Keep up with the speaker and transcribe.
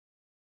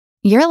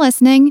You're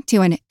listening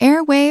to an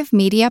Airwave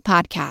Media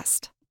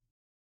Podcast.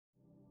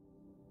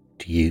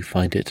 Do you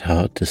find it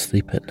hard to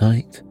sleep at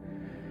night?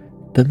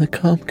 Then the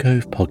Calm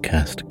Cove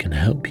podcast can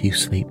help you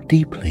sleep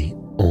deeply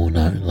all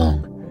night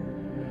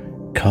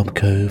long. Calm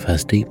Cove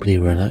has deeply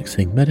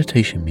relaxing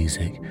meditation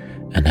music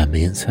and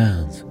ambient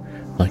sounds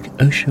like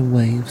ocean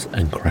waves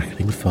and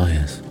crackling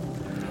fires.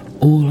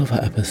 All of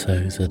our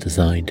episodes are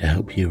designed to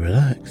help you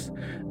relax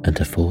and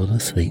to fall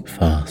asleep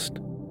fast.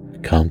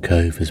 Calm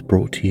Cove is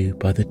brought to you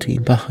by the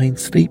team behind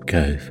Sleep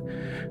Cove,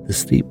 the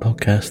sleep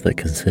podcast that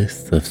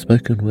consists of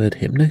spoken word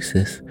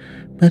hypnosis,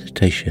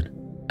 meditation,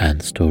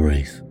 and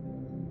stories.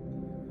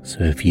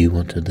 So if you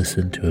want to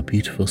listen to a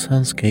beautiful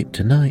soundscape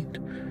tonight,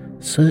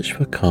 search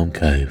for Calm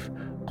Cove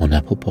on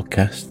Apple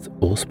Podcasts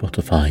or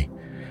Spotify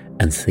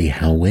and see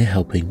how we're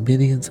helping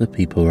millions of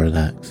people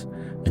relax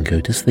and go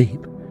to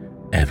sleep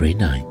every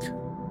night.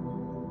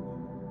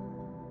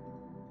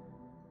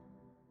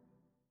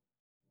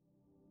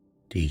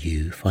 Do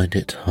you find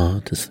it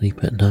hard to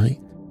sleep at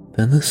night?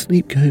 Then the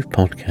Sleep Cove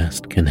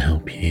podcast can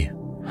help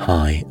you.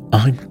 Hi,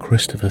 I'm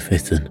Christopher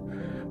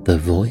Fitton, the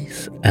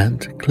voice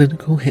and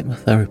clinical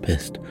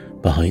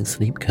hypnotherapist behind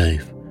Sleep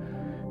Cove.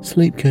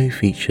 Sleep Cove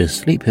features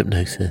sleep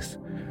hypnosis,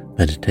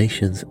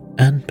 meditations,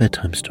 and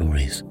bedtime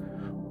stories,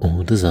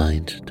 all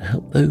designed to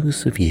help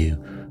those of you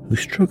who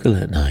struggle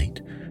at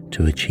night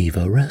to achieve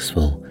a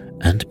restful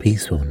and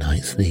peaceful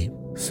night's sleep.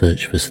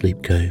 Search for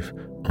Sleep Cove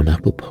on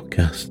Apple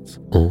Podcasts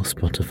or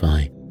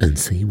Spotify and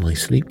see why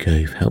Sleep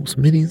Cove helps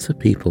millions of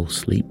people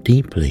sleep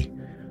deeply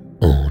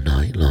all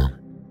night long.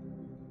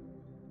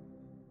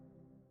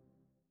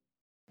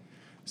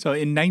 So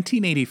in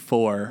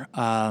 1984,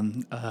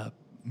 a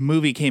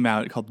movie came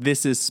out called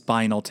This Is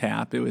Spinal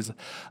Tap. It was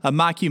a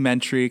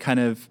mockumentary kind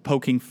of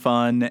poking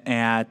fun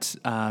at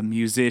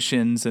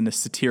musicians and a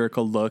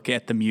satirical look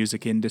at the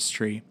music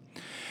industry.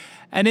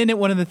 And in it,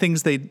 one of the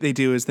things they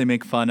do is they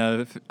make fun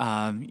of,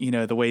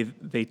 the way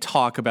they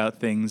talk about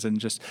things and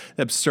just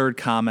absurd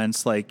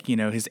comments like,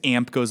 his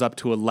amp goes up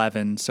to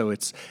 11, so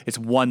it's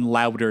one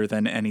louder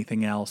than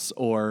anything else.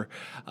 Or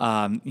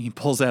he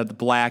pulls out the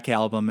Black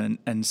Album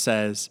and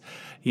says,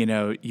 you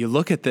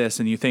look at this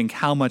and you think,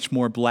 how much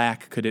more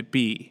black could it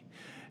be?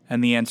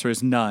 And the answer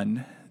is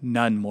none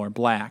more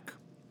black.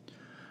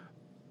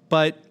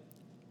 But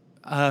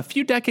a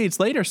few decades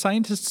later,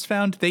 scientists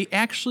found they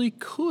actually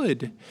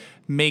could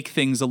make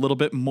things a little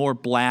bit more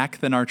black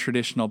than our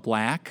traditional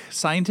black.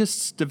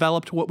 Scientists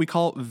developed what we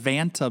call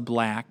Vanta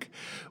black,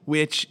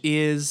 which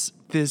is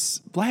this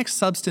black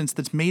substance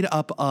that's made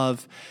up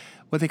of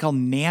what they call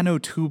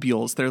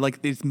nanotubules. They're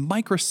like these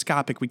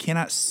microscopic, we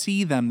cannot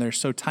see them, they're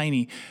so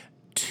tiny,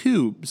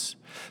 tubes.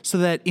 So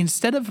that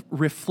instead of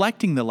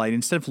reflecting the light,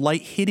 instead of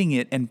light hitting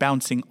it and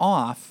bouncing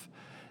off,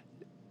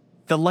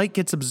 the light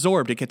gets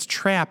absorbed. It gets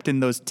trapped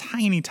in those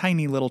tiny,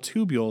 tiny little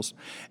tubules.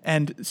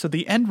 And so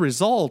the end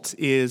result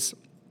is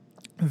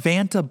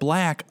Vanta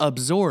Black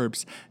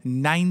absorbs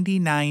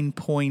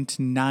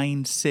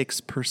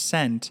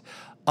 99.96%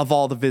 of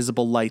all the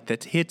visible light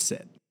that hits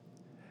it.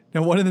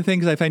 Now, one of the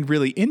things I find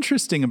really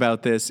interesting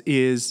about this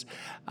is,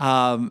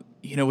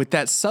 with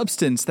that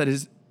substance that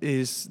is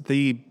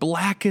the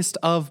blackest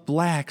of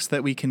blacks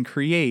that we can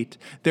create,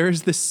 there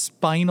is this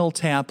Spinal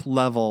Tap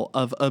level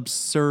of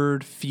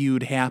absurd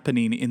feud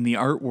happening in the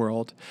art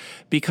world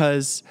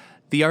because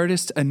the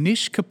artist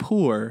Anish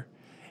Kapoor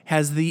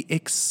has the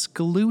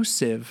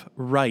exclusive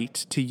right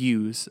to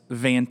use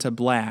Vanta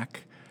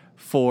Black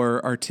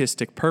for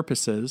artistic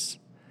purposes.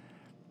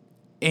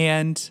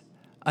 And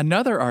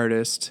another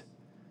artist,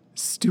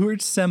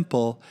 Stuart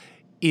Semple,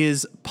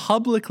 is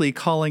publicly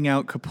calling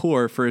out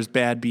Kapoor for his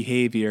bad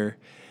behavior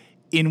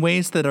in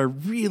ways that are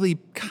really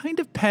kind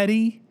of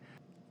petty,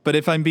 but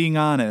if I'm being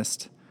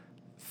honest,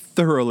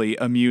 thoroughly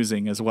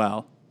amusing as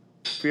well.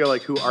 I feel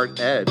like Who Art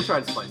Ed? We'll try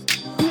to spice it.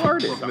 Who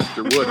Art Ed?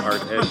 Mr. Wood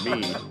Art Ed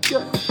me.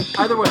 Good.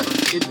 Either way,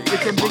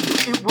 it's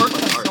ambiguous. It works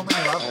on so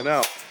many levels. I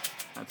know.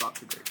 That's off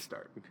to a great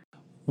start.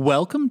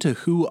 Welcome to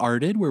Who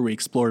Arted, where we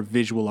explore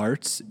visual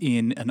arts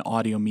in an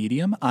audio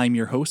medium. I'm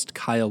your host,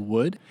 Kyle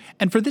Wood.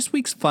 And for this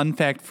week's Fun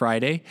Fact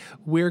Friday,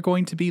 we're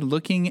going to be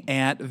looking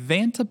at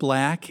Vanta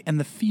Black and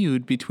the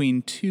feud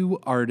between two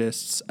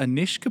artists,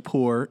 Anish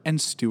Kapoor and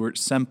Stuart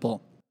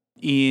Semple.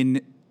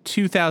 In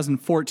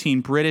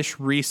 2014, British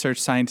research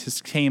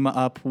scientists came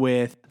up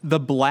with the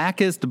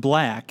blackest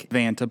black,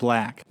 Vanta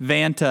Black.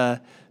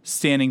 Vanta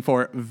standing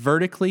for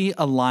vertically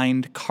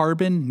aligned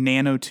carbon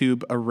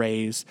nanotube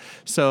arrays.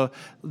 So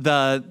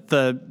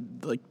the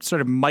like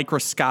sort of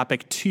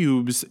microscopic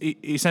tubes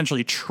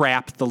essentially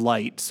trap the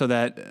light so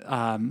that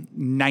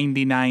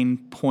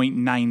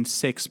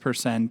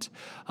 99.96%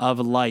 of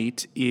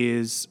light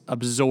is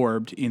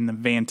absorbed in the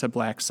Vanta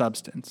Black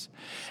substance.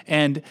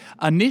 And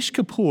Anish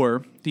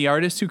Kapoor, the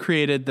artist who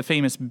created the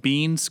famous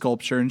bean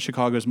sculpture in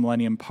Chicago's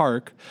Millennium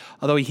Park,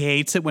 although he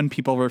hates it when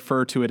people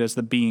refer to it as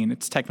the bean,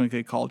 it's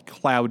technically called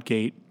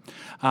Cloudgate.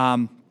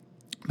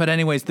 But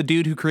anyways, the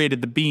dude who created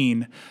the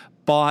bean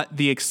bought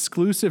the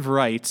exclusive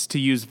rights to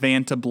use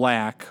Vanta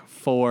Black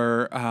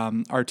for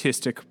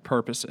artistic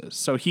purposes.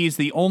 So he's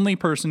the only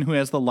person who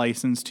has the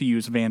license to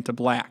use Vanta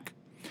Black.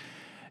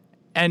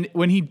 And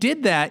when he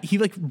did that, he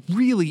like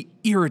really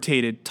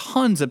irritated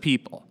tons of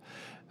people.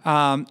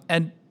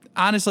 And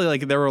honestly,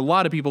 like there were a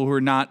lot of people who were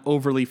not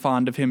overly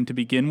fond of him to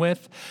begin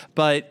with.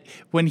 But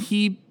when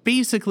he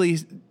basically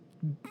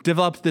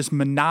developed this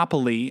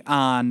monopoly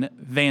on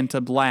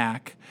Vanta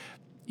Black,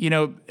 you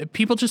know,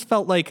 people just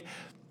felt like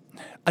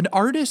an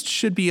artist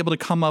should be able to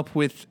come up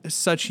with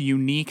such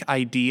unique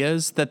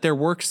ideas that their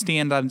work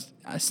stands on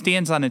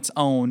its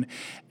own,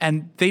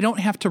 and they don't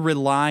have to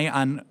rely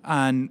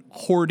on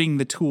hoarding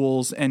the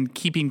tools and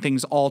keeping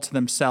things all to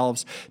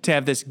themselves to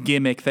have this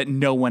gimmick that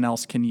no one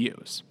else can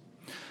use.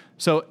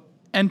 So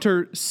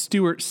enter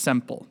Stuart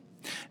Semple.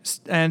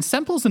 And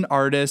Semple's an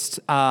artist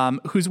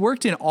who's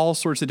worked in all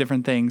sorts of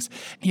different things.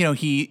 You know,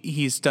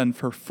 he's done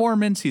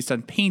performance, he's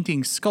done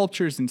paintings,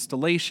 sculptures,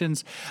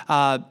 installations,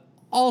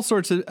 all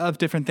sorts of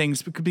different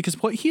things,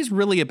 because what he's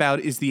really about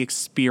is the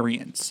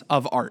experience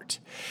of art.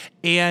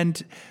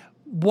 And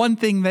one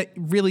thing that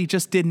really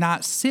just did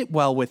not sit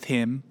well with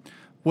him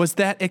was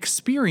that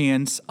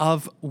experience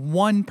of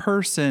one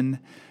person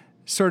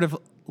sort of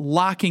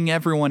locking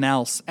everyone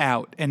else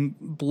out and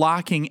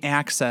blocking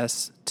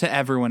access to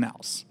everyone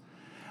else.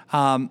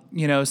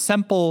 You know,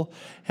 Semple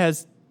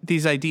has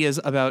these ideas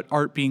about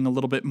art being a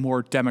little bit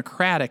more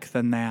democratic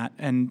than that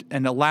and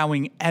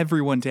allowing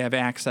everyone to have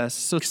access.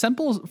 So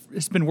Semple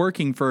has been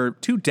working for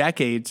 2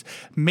 decades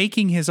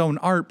making his own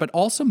art, but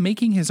also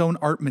making his own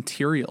art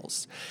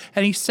materials.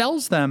 And he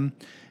sells them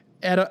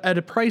at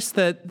a price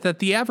that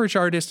the average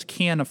artist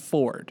can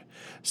afford.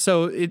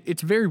 So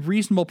it's a very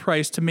reasonable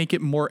price to make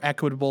it more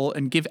equitable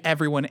and give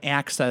everyone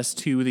access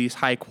to these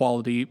high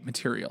quality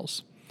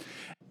materials.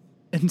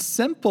 And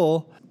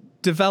Semple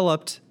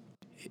developed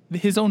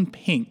his own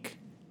pink.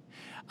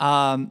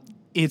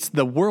 It's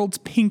the world's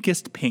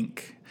pinkest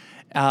pink.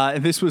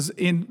 This was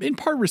in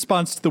part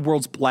response to the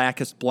world's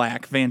blackest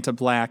black, Vanta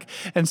Black.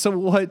 And so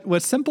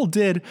what Semple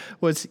did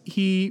was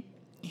he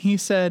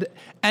said,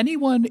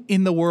 anyone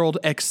in the world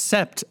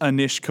except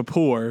Anish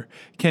Kapoor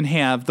can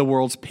have the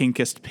world's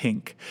pinkest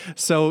pink.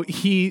 So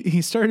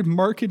he started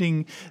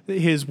marketing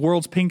his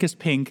world's pinkest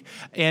pink.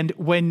 And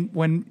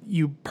when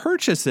you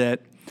purchase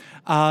it,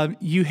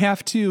 you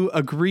have to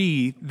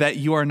agree that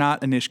you are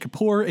not Anish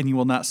Kapoor and you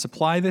will not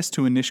supply this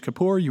to Anish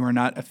Kapoor. You are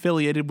not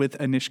affiliated with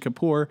Anish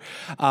Kapoor.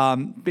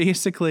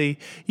 Basically,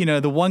 you know,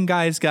 the one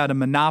guy's got a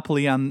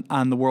monopoly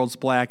on the world's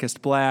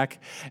blackest black,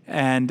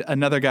 and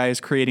another guy is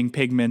creating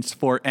pigments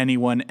for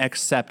anyone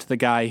except the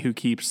guy who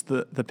keeps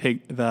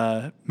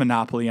the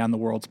monopoly on the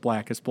world's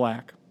blackest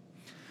black.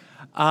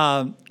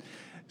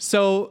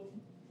 So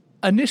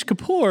Anish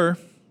Kapoor,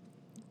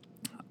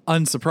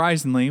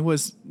 unsurprisingly,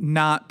 was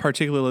not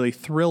particularly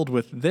thrilled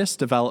with this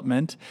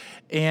development.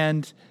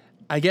 And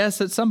I guess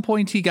at some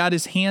point he got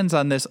his hands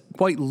on this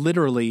quite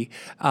literally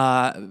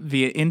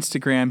via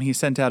Instagram. He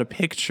sent out a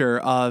picture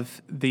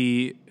of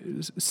the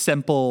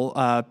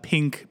simple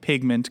pink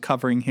pigment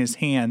covering his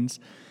hands.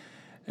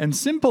 And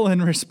Semple,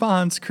 in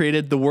response,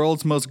 created the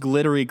world's most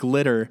glittery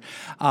glitter.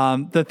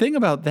 The thing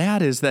about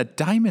that is that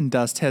diamond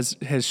dust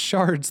has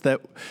shards that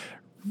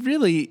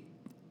really,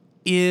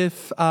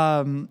 if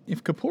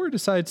Kapoor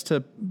decides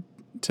to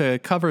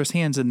cover his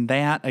hands in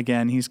that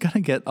again, he's going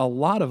to get a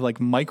lot of like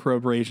micro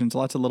abrasions,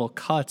 lots of little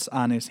cuts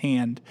on his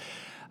hand.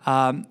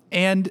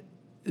 And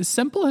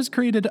Semple has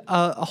created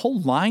a whole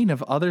line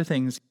of other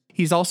things.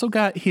 He's also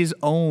got his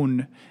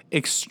own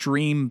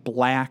extreme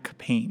black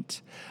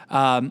paint.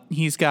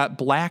 He's got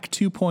Black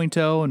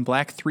 2.0 and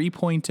Black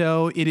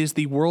 3.0. It is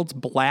the world's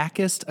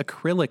blackest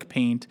acrylic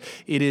paint.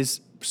 It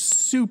is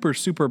super,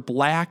 super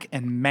black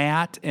and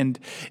matte, and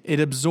it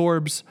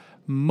absorbs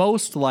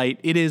most light.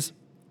 It is,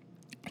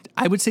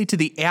 I would say, to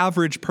the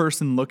average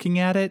person looking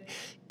at it,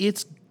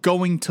 it's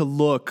going to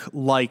look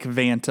like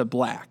Vanta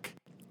Black.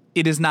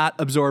 It is not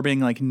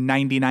absorbing like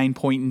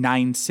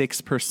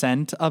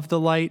 99.96% of the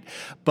light,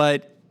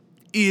 but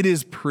it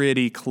is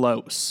pretty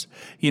close.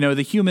 You know,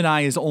 the human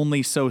eye is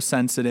only so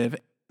sensitive.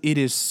 It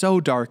is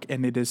so dark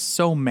and it is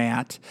so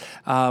matte.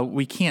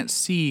 We can't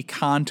see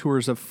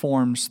contours of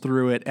forms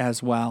through it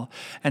as well.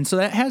 And so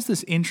that has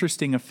this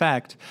interesting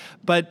effect.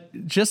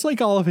 But just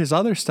like all of his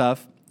other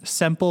stuff,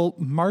 Semple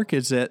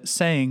markets it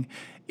saying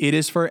it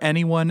is for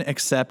anyone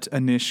except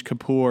Anish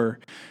Kapoor.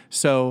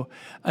 So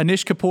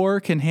Anish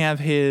Kapoor can have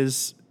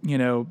his, you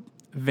know,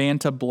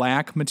 Vanta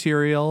Black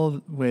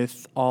material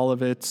with all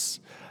of its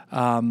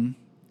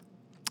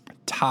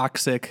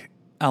toxic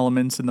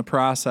elements in the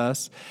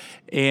process,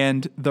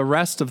 and the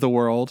rest of the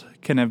world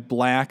can have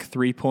Black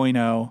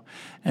 3.0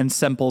 and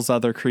Semple's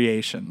other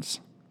creations.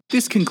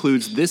 This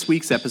concludes this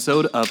week's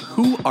episode of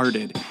Who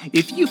Arted.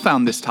 If you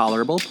found this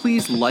tolerable,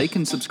 please like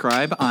and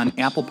subscribe on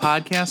Apple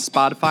Podcasts,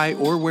 Spotify,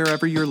 or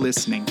wherever you're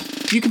listening.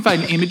 You can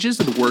find images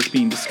of the work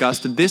being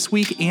discussed this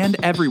week and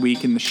every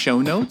week in the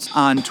show notes,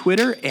 on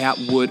Twitter at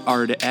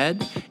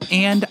WoodArtEd,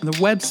 and the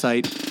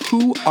website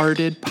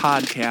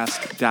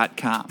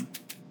whoartedpodcast.com.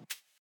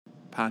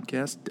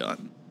 Podcast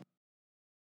done.